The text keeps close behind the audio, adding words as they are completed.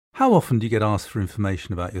How often do you get asked for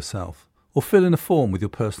information about yourself, or fill in a form with your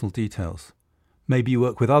personal details? Maybe you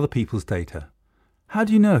work with other people's data. How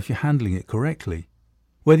do you know if you're handling it correctly?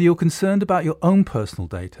 Whether you're concerned about your own personal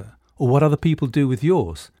data, or what other people do with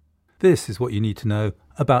yours, this is what you need to know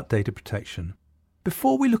about data protection.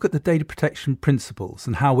 Before we look at the data protection principles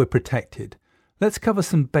and how we're protected, let's cover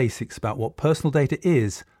some basics about what personal data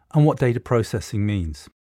is and what data processing means.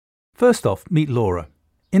 First off, meet Laura.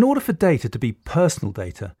 In order for data to be personal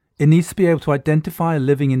data, it needs to be able to identify a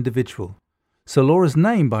living individual. So Laura's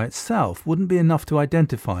name by itself wouldn't be enough to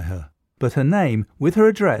identify her, but her name with her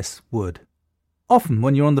address would. Often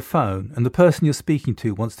when you're on the phone and the person you're speaking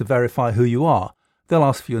to wants to verify who you are, they'll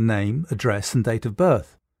ask for your name, address and date of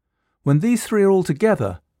birth. When these three are all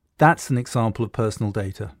together, that's an example of personal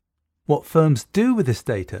data. What firms do with this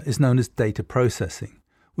data is known as data processing,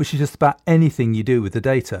 which is just about anything you do with the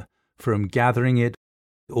data, from gathering it,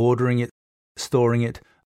 ordering it, storing it,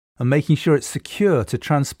 and making sure it's secure to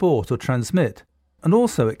transport or transmit. And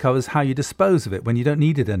also it covers how you dispose of it when you don't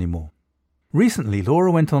need it anymore. Recently,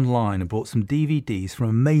 Laura went online and bought some DVDs from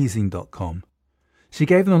Amazing.com. She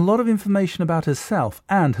gave them a lot of information about herself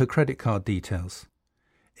and her credit card details.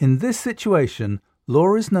 In this situation,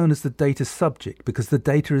 Laura is known as the data subject because the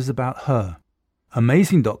data is about her.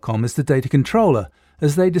 Amazing.com is the data controller,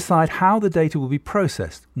 as they decide how the data will be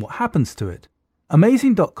processed and what happens to it.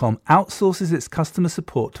 Amazing.com outsources its customer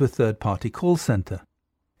support to a third-party call center.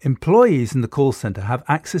 Employees in the call center have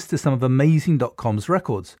access to some of Amazing.com's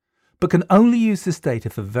records, but can only use this data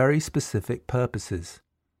for very specific purposes.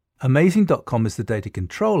 Amazing.com is the data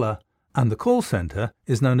controller, and the call center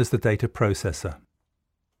is known as the data processor.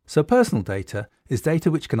 So personal data is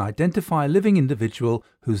data which can identify a living individual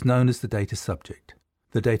who's known as the data subject.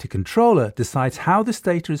 The data controller decides how this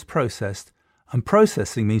data is processed, and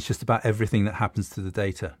processing means just about everything that happens to the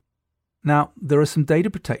data. Now, there are some data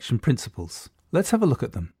protection principles. Let's have a look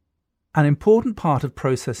at them. An important part of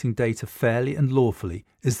processing data fairly and lawfully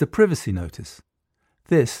is the privacy notice.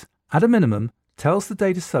 This, at a minimum, tells the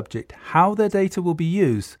data subject how their data will be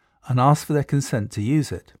used and asks for their consent to use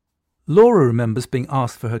it. Laura remembers being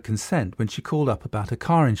asked for her consent when she called up about her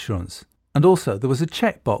car insurance, and also there was a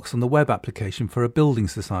checkbox on the web application for a building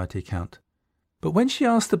society account. But when she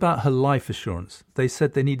asked about her life assurance, they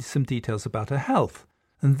said they needed some details about her health,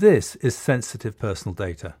 and this is sensitive personal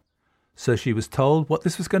data. So she was told what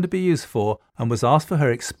this was going to be used for and was asked for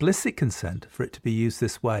her explicit consent for it to be used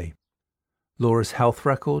this way. Laura's health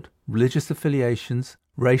record, religious affiliations,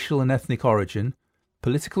 racial and ethnic origin,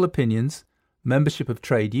 political opinions, membership of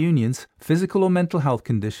trade unions, physical or mental health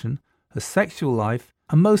condition, her sexual life,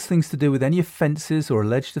 and most things to do with any offences or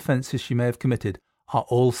alleged offences she may have committed are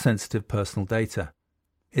all sensitive personal data.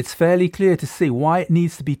 It's fairly clear to see why it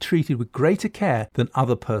needs to be treated with greater care than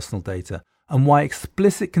other personal data, and why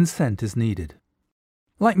explicit consent is needed.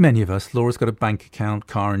 Like many of us, Laura's got a bank account,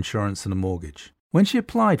 car insurance and a mortgage. When she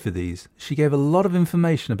applied for these, she gave a lot of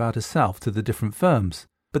information about herself to the different firms,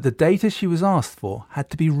 but the data she was asked for had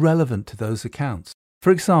to be relevant to those accounts.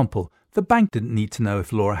 For example, the bank didn't need to know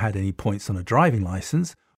if Laura had any points on a driving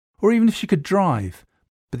licence, or even if she could drive,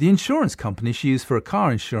 but the insurance company she used for her car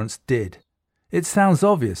insurance did. It sounds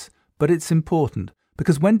obvious, but it's important,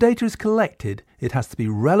 because when data is collected, it has to be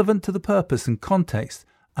relevant to the purpose and context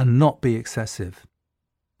and not be excessive.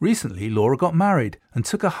 Recently, Laura got married and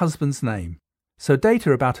took her husband's name, so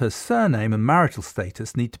data about her surname and marital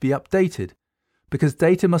status need to be updated, because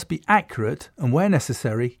data must be accurate and, where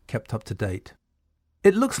necessary, kept up to date.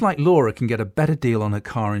 It looks like Laura can get a better deal on her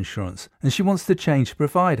car insurance and she wants to change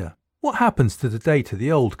provider. What happens to the data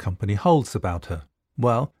the old company holds about her?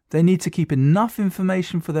 Well, they need to keep enough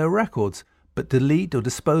information for their records, but delete or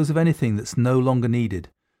dispose of anything that's no longer needed.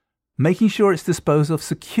 Making sure it's disposed of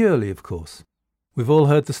securely, of course. We've all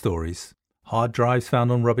heard the stories. Hard drives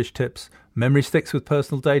found on rubbish tips, memory sticks with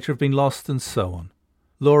personal data have been lost, and so on.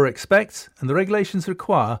 Laura expects, and the regulations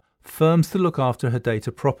require, firms to look after her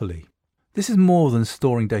data properly. This is more than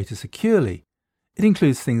storing data securely. It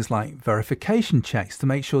includes things like verification checks to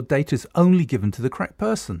make sure data is only given to the correct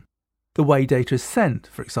person. The way data is sent,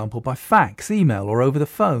 for example by fax, email or over the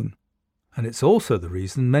phone. And it's also the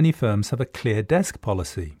reason many firms have a clear desk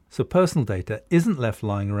policy, so personal data isn't left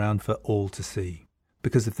lying around for all to see.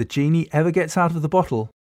 Because if the genie ever gets out of the bottle,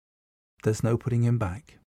 there's no putting him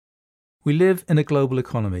back. We live in a global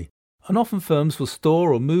economy, and often firms will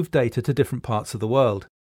store or move data to different parts of the world.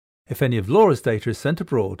 If any of Laura's data is sent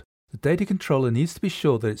abroad, the data controller needs to be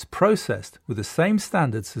sure that it's processed with the same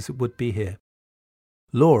standards as it would be here.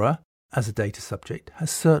 Laura, as a data subject, has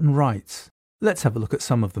certain rights. Let's have a look at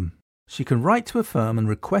some of them. She can write to a firm and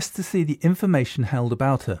request to see the information held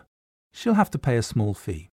about her. She'll have to pay a small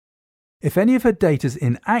fee. If any of her data is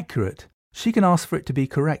inaccurate, she can ask for it to be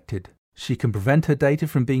corrected. She can prevent her data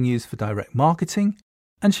from being used for direct marketing,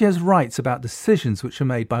 and she has rights about decisions which are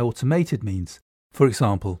made by automated means. For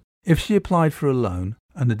example, if she applied for a loan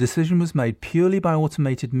and the decision was made purely by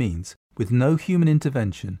automated means with no human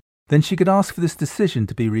intervention, then she could ask for this decision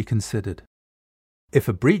to be reconsidered. If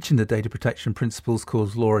a breach in the data protection principles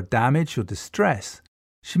caused Laura damage or distress,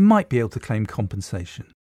 she might be able to claim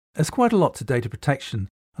compensation. There's quite a lot to data protection,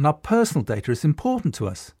 and our personal data is important to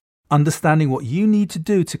us. Understanding what you need to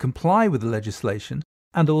do to comply with the legislation,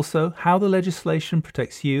 and also how the legislation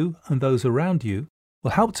protects you and those around you,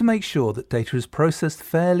 will help to make sure that data is processed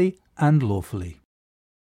fairly and lawfully.